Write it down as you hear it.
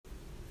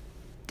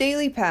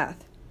Daily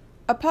Path,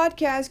 a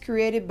podcast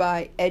created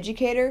by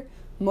educator,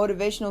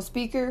 motivational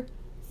speaker,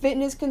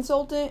 fitness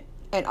consultant,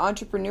 and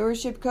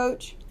entrepreneurship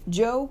coach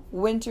Joe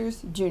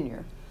Winters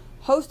Jr.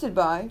 Hosted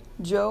by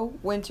Joe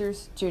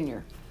Winters Jr.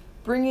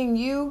 Bringing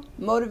you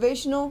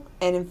motivational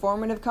and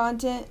informative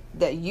content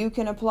that you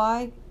can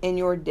apply in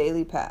your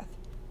daily path.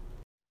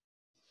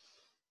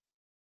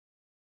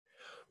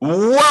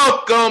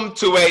 Welcome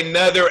to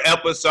another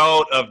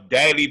episode of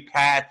Daily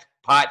Path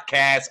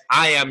Podcast.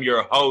 I am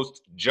your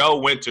host, Joe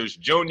Winters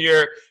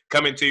Jr.,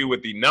 coming to you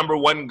with the number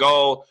one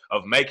goal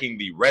of making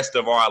the rest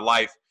of our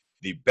life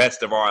the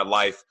best of our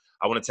life.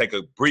 I want to take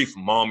a brief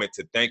moment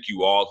to thank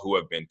you all who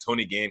have been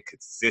tuning in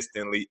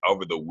consistently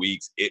over the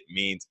weeks. It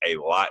means a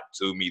lot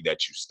to me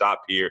that you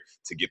stop here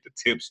to get the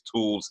tips,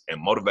 tools, and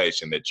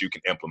motivation that you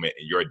can implement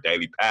in your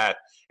daily path.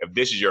 If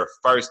this is your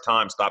first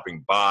time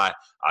stopping by,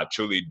 I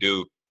truly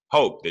do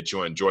hope that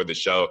you enjoy the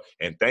show,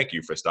 and thank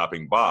you for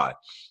stopping by.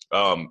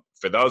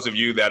 For those of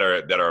you that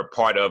are a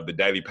part of the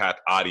Daily Path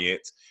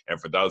audience,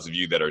 and for those of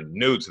you that are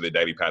new to the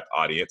Daily Path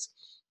audience,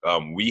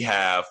 we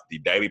have the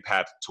Daily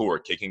Path Tour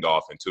kicking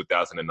off in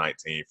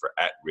 2019 for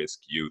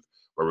at-risk youth,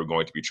 where we're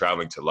going to be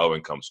traveling to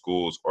low-income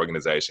schools,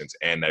 organizations,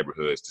 and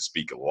neighborhoods to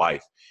speak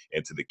life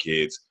into the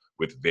kids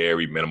with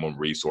very minimum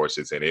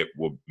resources, and it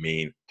will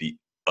mean the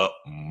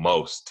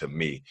utmost to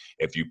me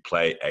if you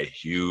play a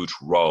huge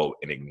role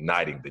in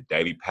igniting the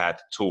Daily Path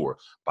Tour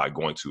by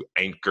going to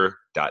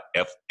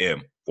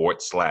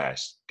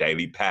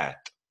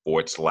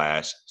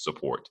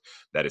anchor.fm/dailypath/support.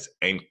 That is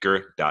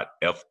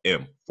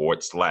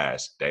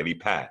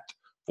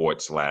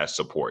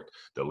anchor.fm/dailypath/support.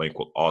 The link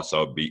will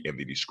also be in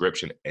the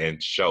description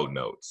and show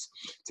notes.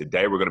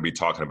 Today, we're going to be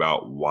talking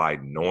about why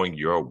knowing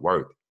your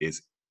worth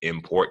is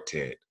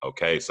important.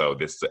 Okay, so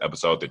this is an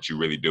episode that you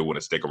really do want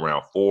to stick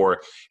around for.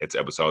 It's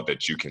an episode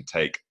that you can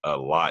take a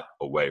lot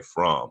away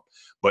from.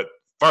 But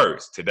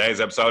first,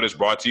 today's episode is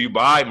brought to you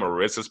by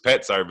Marissa's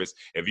Pet Service.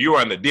 If you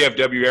are in the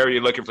DFW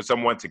area looking for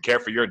someone to care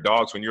for your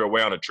dogs when you're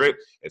away on a trip,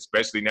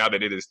 especially now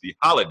that it is the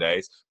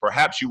holidays,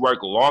 perhaps you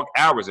work long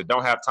hours and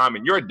don't have time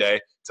in your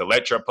day to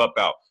let your pup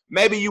out.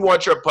 Maybe you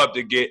want your pup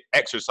to get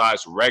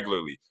exercise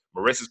regularly.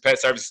 Marissa's Pet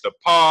Service is the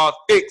paw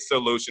fix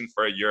solution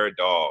for your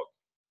dog.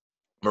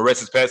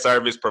 Marissa's Pet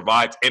Service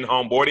provides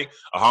in-home boarding,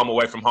 a home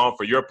away from home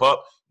for your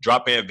pup,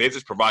 drop-in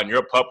visits, providing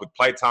your pup with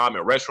playtime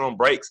and restroom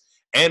breaks,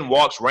 and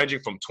walks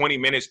ranging from 20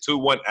 minutes to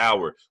 1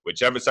 hour.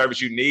 Whichever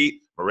service you need,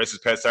 Marissa's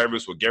Pet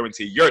Service will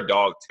guarantee your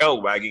dog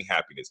tail-wagging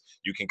happiness.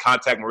 You can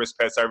contact Marissa's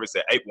Pet Service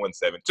at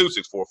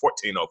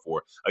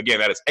 817-264-1404. Again,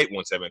 that is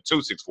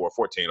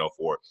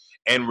 817-264-1404.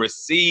 And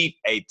receive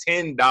a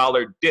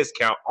 $10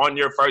 discount on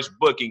your first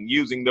booking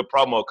using the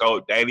promo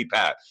code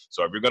DailyPath.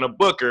 So if you're going to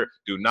book her,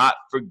 do not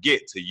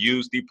forget to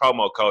use the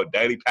promo code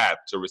DailyPath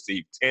to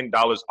receive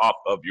 $10 off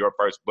of your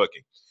first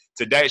booking.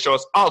 Today's show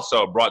is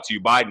also brought to you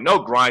by No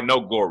Grind, No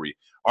Glory.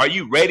 Are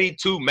you ready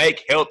to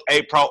make health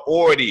a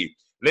priority?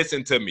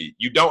 Listen to me.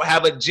 You don't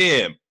have a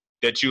gym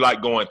that you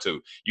like going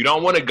to. You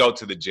don't want to go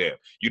to the gym.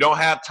 You don't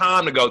have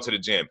time to go to the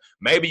gym.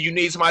 Maybe you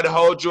need somebody to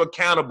hold you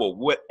accountable.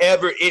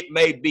 Whatever it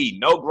may be,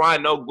 No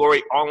Grind, No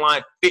Glory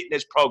online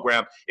fitness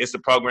program is the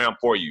program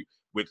for you.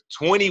 With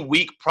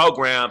 20-week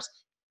programs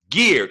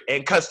geared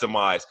and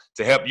customized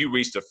to help you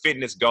reach the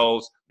fitness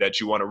goals that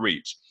you want to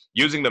reach.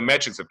 Using the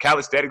metrics of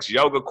calisthenics,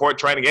 yoga, core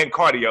training, and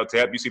cardio to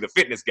help you see the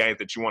fitness gains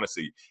that you want to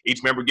see.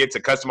 Each member gets a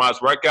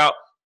customized workout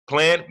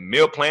plan,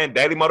 meal plan,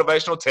 daily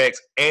motivational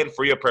text, and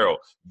free apparel.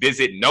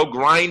 Visit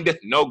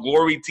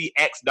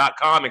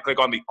NoGrindNoGloryTX.com and click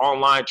on the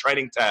online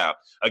training tab.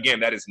 Again,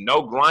 that is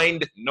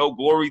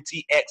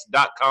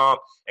NoGrindNoGloryTX.com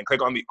and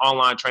click on the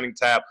online training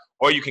tab,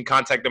 or you can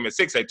contact them at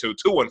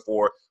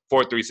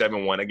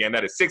 682-214-4371. Again,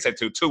 that is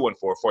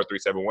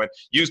 682-214-4371.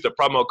 Use the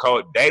promo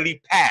code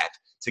DailyPath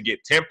to get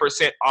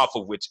 10% off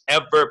of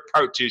whichever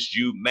purchase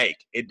you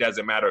make. It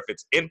doesn't matter if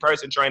it's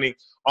in-person training,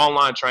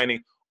 online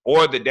training,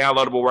 or the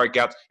downloadable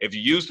workouts. If you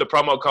use the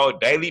promo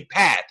code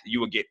DailyPath, you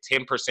will get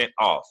 10%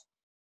 off.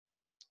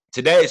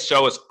 Today's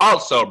show is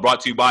also brought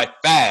to you by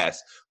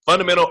FAST,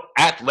 Fundamental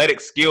Athletic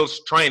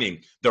Skills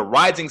Training. The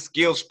Rising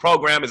Skills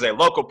Program is a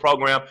local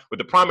program with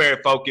the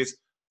primary focus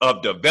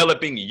of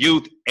developing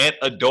youth and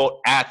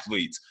adult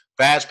athletes.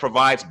 FAST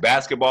provides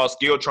basketball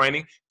skill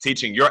training,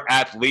 teaching your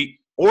athlete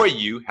or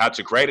you how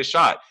to create a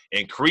shot,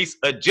 increase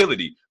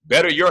agility,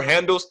 better your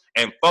handles,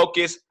 and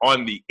focus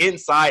on the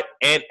inside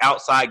and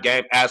outside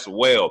game as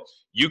well.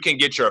 You can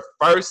get your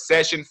first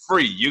session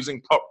free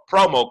using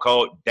promo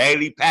code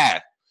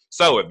DailyPath.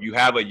 So if you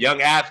have a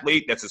young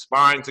athlete that's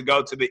aspiring to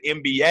go to the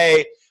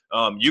NBA,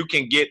 you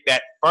can get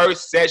that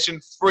first session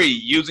free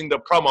using the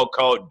promo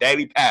code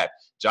DailyPath.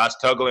 Josh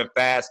Tuggle and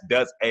Fast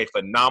does a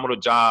phenomenal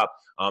job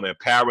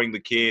empowering the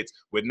kids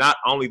with not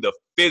only the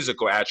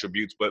physical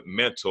attributes, but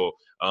mental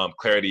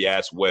clarity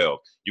as well.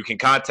 You can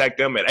contact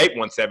them at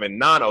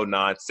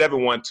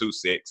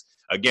 817-909-7126.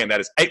 Again,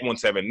 that is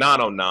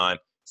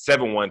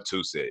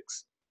 817-909-7126.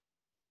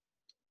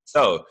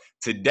 So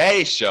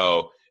today's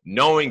show,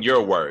 knowing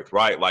your worth,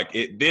 right? Like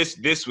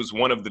this was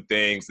one of the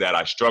things that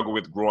I struggled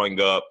with growing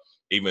up,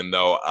 even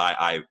though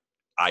I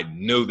I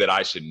knew that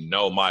I should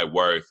know my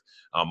worth.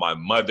 My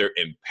mother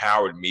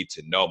empowered me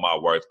to know my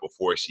worth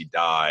before she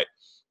died.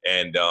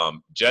 And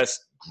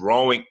just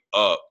growing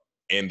up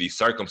in the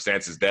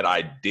circumstances that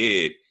I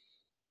did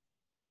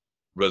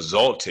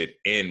resulted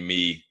in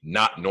me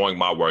not knowing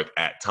my worth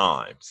at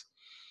times.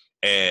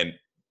 And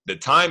the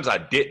times I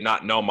did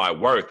not know my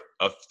worth,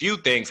 a few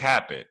things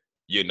happened.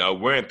 You know,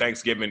 we're in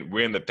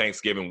the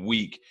Thanksgiving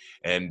week.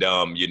 And,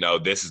 you know,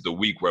 this is the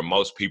week where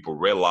most people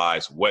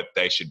realize what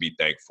they should be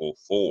thankful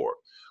for.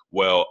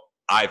 Well,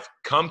 I've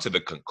come to the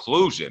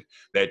conclusion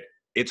that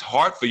it's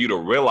hard for you to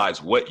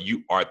realize what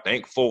you are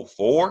thankful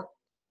for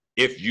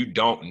if you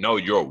don't know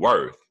your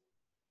worth,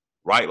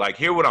 right? Like,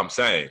 hear what I'm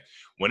saying.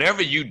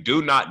 Whenever you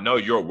do not know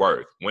your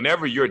worth,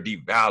 whenever you're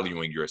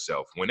devaluing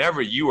yourself,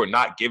 whenever you are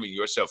not giving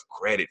yourself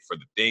credit for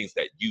the things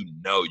that you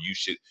know you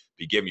should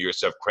be giving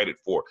yourself credit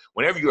for,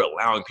 whenever you're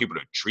allowing people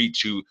to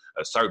treat you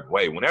a certain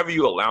way, whenever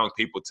you're allowing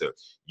people to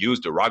use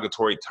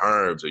derogatory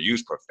terms or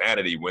use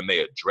profanity when they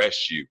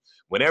address you,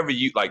 whenever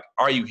you, like,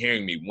 are you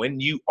hearing me? When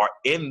you are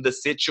in the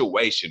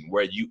situation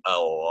where you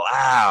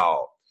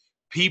allow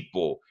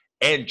people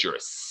and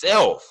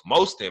yourself,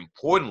 most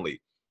importantly,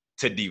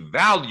 to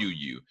devalue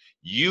you,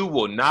 you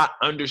will not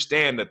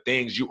understand the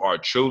things you are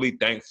truly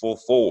thankful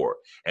for.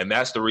 And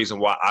that's the reason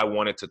why I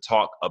wanted to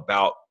talk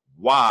about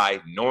why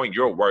knowing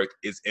your worth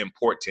is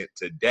important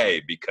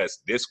today, because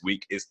this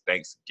week is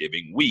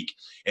Thanksgiving week,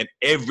 and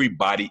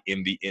everybody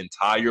in the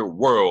entire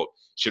world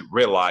should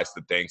realize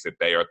the things that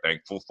they are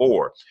thankful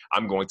for.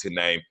 I'm going to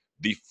name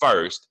the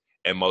first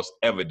and most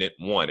evident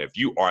one. If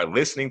you are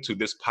listening to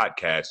this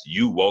podcast,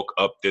 you woke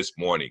up this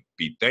morning.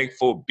 Be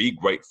thankful, be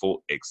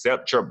grateful,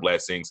 accept your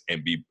blessings,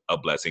 and be a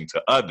blessing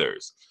to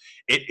others.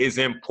 It is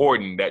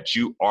important that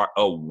you are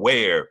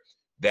aware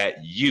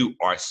that you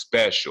are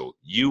special.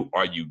 You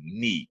are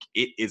unique.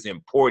 It is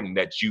important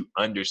that you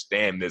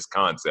understand this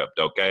concept,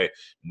 okay?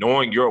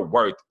 Knowing your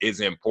worth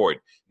is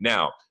important.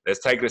 Now,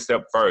 let's take it a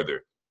step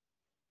further.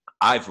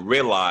 I've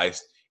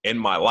realized in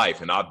my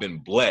life, and I've been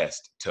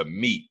blessed to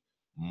meet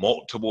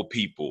multiple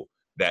people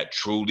that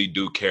truly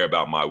do care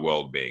about my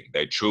well-being.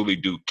 They truly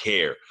do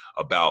care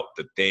about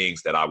the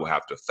things that I will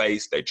have to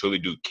face. They truly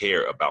do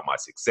care about my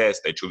success.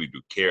 They truly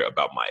do care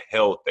about my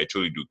health. They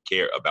truly do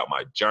care about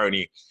my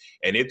journey.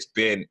 And it's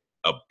been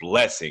a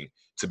blessing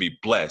to be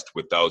blessed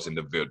with those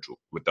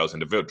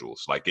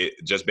individuals. Like, it,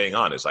 just being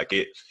honest, like,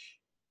 it,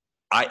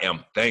 I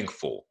am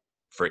thankful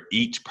for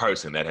each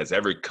person that has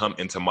ever come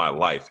into my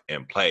life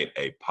and played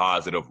a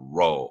positive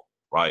role,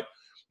 right?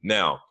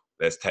 Now,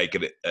 let's take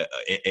it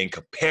in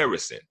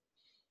comparison.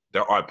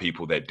 There are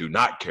people that do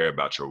not care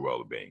about your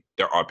well-being.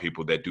 There are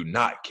people that do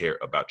not care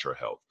about your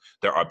health.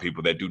 There are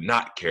people that do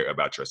not care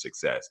about your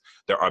success.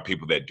 There are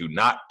people that do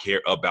not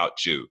care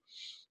about you.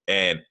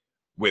 And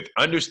with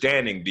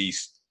understanding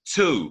these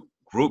two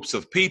groups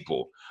of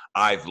people,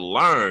 I've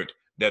learned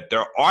that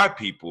there are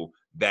people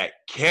that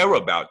care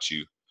about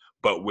you,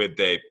 but with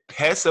a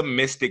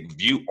pessimistic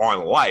view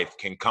on life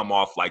can come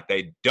off like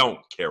they don't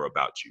care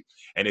about you.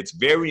 And it's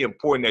very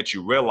important that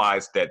you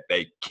realize that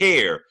they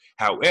care.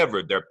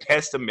 However, their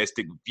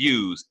pessimistic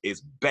views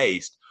is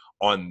based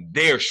on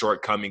their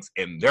shortcomings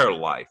in their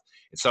life.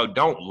 And so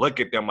don't look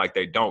at them like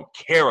they don't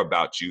care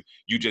about you.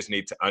 You just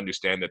need to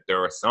understand that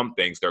there are some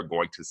things they're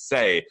going to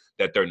say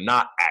that they're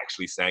not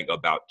actually saying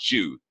about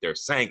you. They're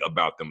saying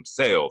about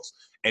themselves.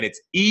 And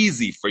it's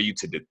easy for you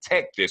to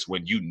detect this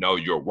when you know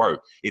your worth.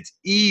 It's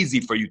easy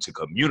for you to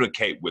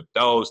communicate with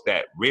those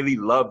that really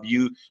love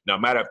you, no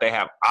matter if they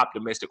have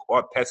optimistic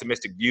or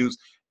pessimistic views,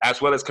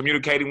 as well as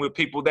communicating with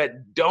people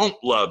that don't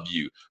love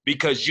you,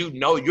 because you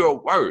know your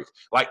worth.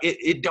 Like,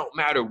 it don't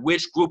matter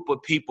which group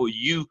of people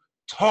you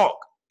talk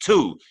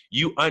to,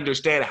 you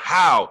understand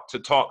how to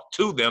talk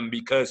to them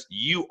because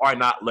you are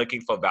not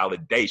looking for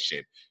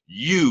validation.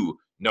 You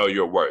know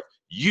your worth.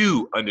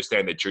 You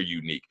understand that you're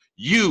unique.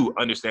 You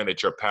understand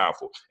that you're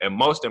powerful. And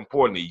most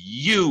importantly,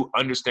 you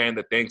understand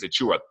the things that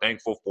you are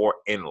thankful for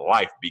in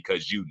life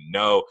because you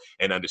know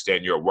and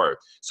understand your worth.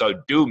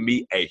 So do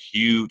me a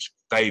huge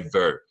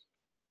favor.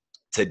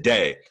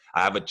 Today,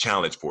 I have a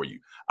challenge for you.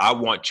 I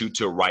want you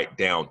to write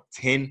down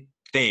 10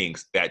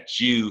 things that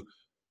you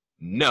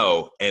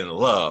know and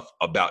love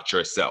about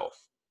yourself.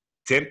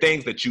 10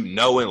 things that you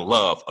know and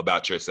love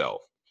about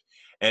yourself.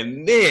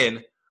 And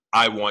then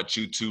I want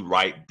you to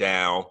write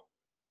down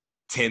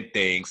 10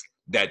 things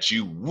that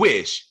you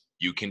wish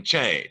you can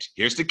change.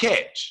 Here's the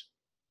catch.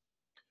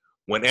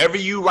 Whenever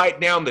you write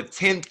down the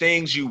 10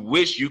 things you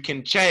wish you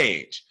can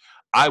change,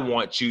 I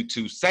want you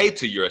to say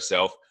to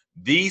yourself,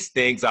 these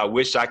things I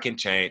wish I can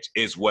change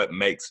is what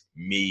makes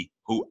me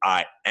who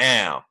I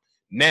am.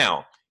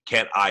 Now,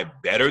 can I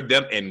better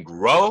them and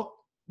grow?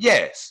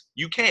 Yes,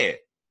 you can.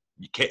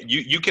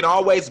 You can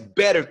always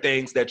better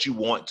things that you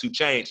want to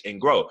change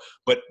and grow.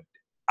 But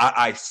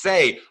I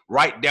say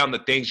write down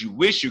the things you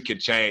wish you can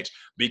change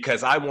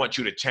because I want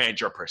you to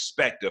change your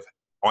perspective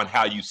on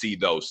how you see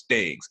those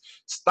things.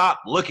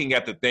 Stop looking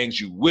at the things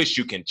you wish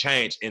you can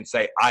change and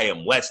say, I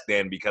am less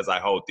than because I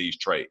hold these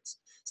traits.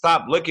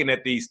 Stop looking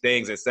at these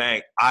things and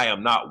saying, I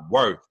am not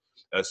worth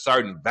a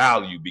certain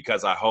value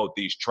because I hold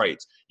these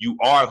traits. You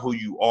are who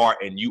you are,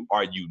 and you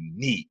are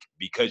unique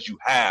because you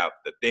have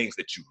the things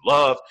that you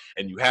love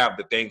and you have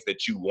the things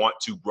that you want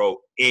to grow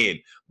in.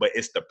 But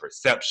it's the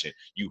perception.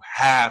 You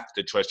have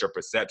to trust your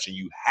perception.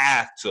 You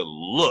have to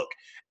look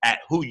at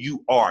who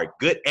you are,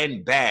 good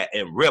and bad,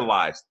 and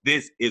realize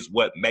this is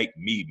what make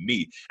me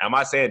me. Am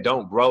I saying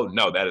don't grow?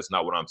 No, that is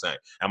not what I'm saying.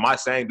 Am I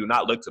saying do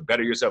not look to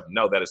better yourself?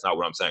 No, that is not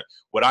what I'm saying.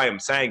 What I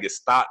am saying is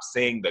stop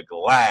seeing the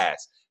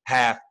glass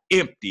half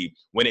empty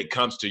when it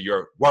comes to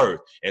your worth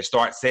and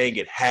start saying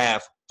it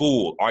half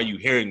full. Are you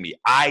hearing me?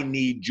 I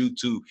need you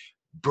to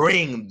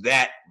bring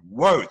that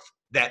worth,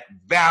 that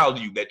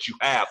value that you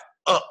have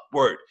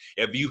upward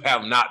if you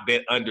have not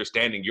been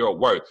understanding your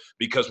worth.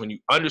 Because when you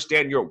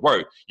understand your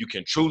worth, you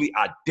can truly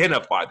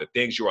identify the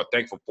things you are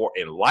thankful for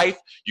in life.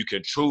 You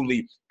can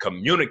truly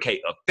communicate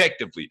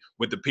effectively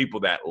with the people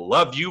that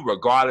love you,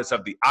 regardless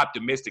of the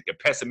optimistic and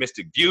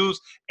pessimistic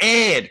views.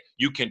 And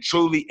you can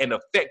truly and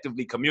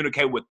effectively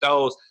communicate with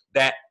those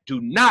that do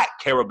not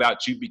care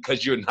about you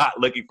because you're not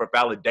looking for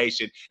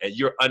validation and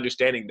you're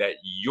understanding that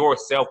your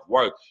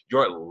self-worth,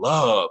 your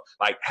love,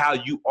 like how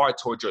you are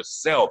towards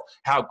yourself,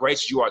 how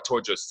gracious you are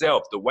towards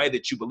yourself, the way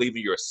that you believe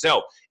in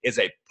yourself is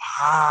a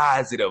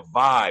positive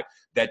vibe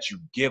that you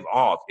give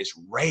off. It's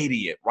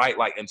radiant, right?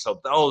 Like, and so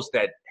those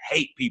that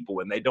hate people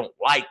and they don't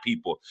like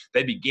people,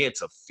 they begin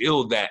to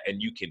feel that, and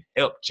you can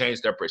help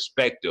change their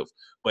perspective.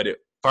 But it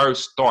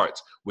first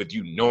starts with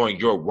you knowing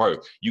your worth.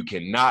 You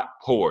cannot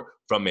pour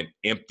from an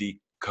empty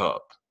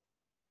cup.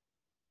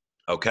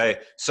 Okay,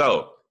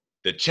 so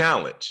the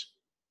challenge,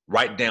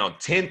 write down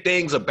 10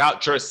 things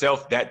about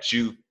yourself that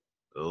you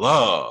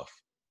love.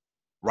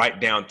 Write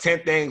down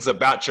 10 things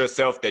about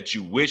yourself that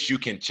you wish you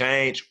can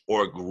change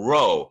or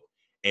grow,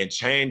 and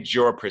change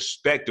your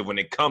perspective when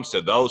it comes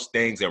to those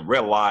things and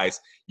realize,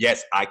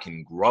 yes, I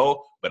can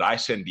grow, but I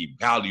shouldn't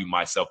devalue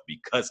myself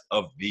because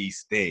of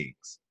these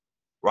things,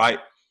 right?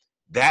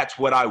 That's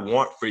what I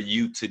want for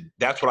you to,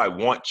 that's what I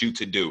want you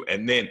to do.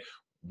 And then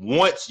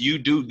once you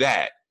do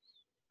that,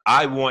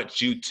 I want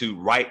you to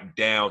write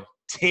down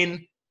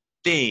 10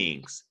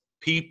 things,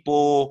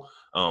 people,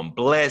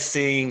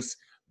 blessings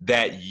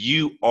that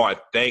you are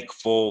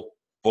thankful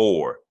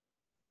for,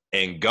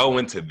 and go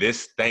into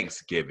this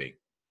Thanksgiving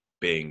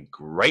being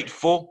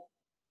grateful,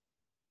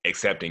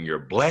 accepting your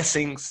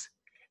blessings,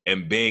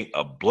 and being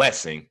a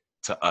blessing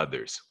to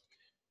others.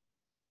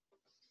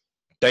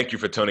 Thank you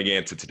for tuning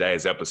in to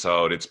today's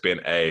episode. It's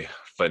been a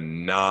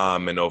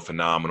phenomenal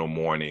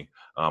morning.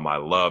 I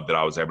love that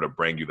I was able to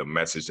bring you the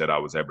message that I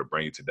was able to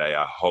bring you today.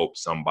 I hope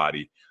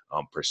somebody's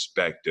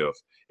perspective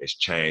is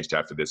changed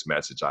after this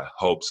message. I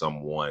hope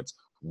someone's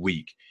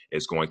week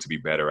is going to be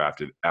better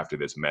after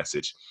this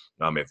message.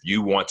 If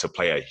you want to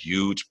play a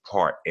huge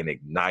part in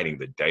igniting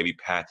the Daily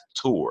Path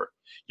Tour,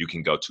 you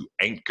can go to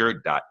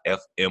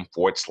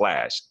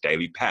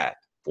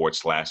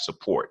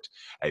anchor.fm/dailypath/support.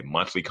 A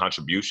monthly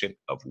contribution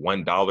of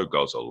 $1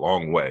 goes a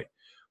long way,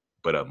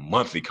 but a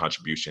monthly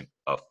contribution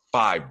of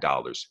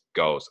 $5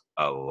 goes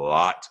a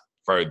lot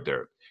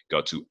further.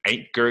 Go to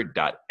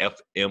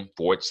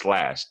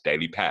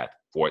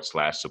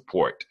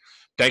anchor.fm/dailypath/support.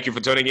 Thank you for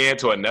tuning in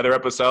to another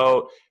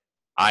episode.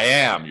 I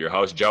am your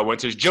host, Joe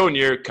Winters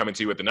Jr., coming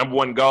to you with the number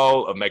one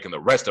goal of making the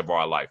rest of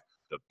our life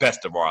the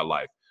best of our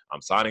life.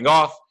 I'm signing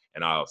off,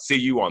 and I'll see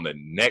you on the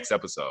next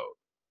episode.